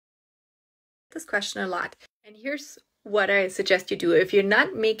This question a lot. And here's what I suggest you do. If you're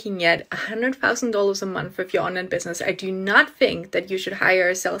not making yet $100,000 a month with your online business, I do not think that you should hire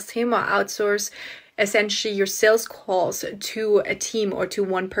a sales team or outsource essentially your sales calls to a team or to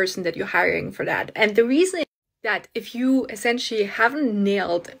one person that you're hiring for that. And the reason that if you essentially haven't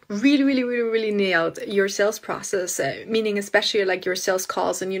really nailed your sales process, meaning especially like your sales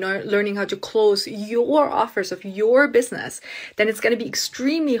calls and, learning how to close your offers of your business, then it's going to be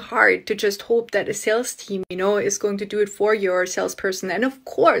extremely hard to just hope that a sales team, is going to do it for your salesperson. And of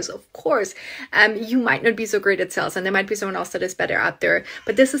course, you might not be so great at sales and there might be someone else that is better out there.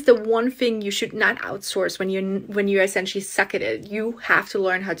 But this is the one thing you should not outsource when you essentially suck at it. You have to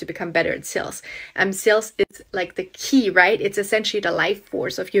learn how to become better at sales. Sales is like the key, right? It's essentially the life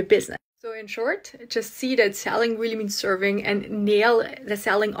force of your business. So in short, just see that selling really means serving, and nail the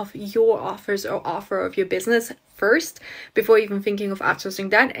selling of your offers or offer of your business first before even thinking of outsourcing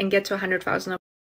that, and get to 100,000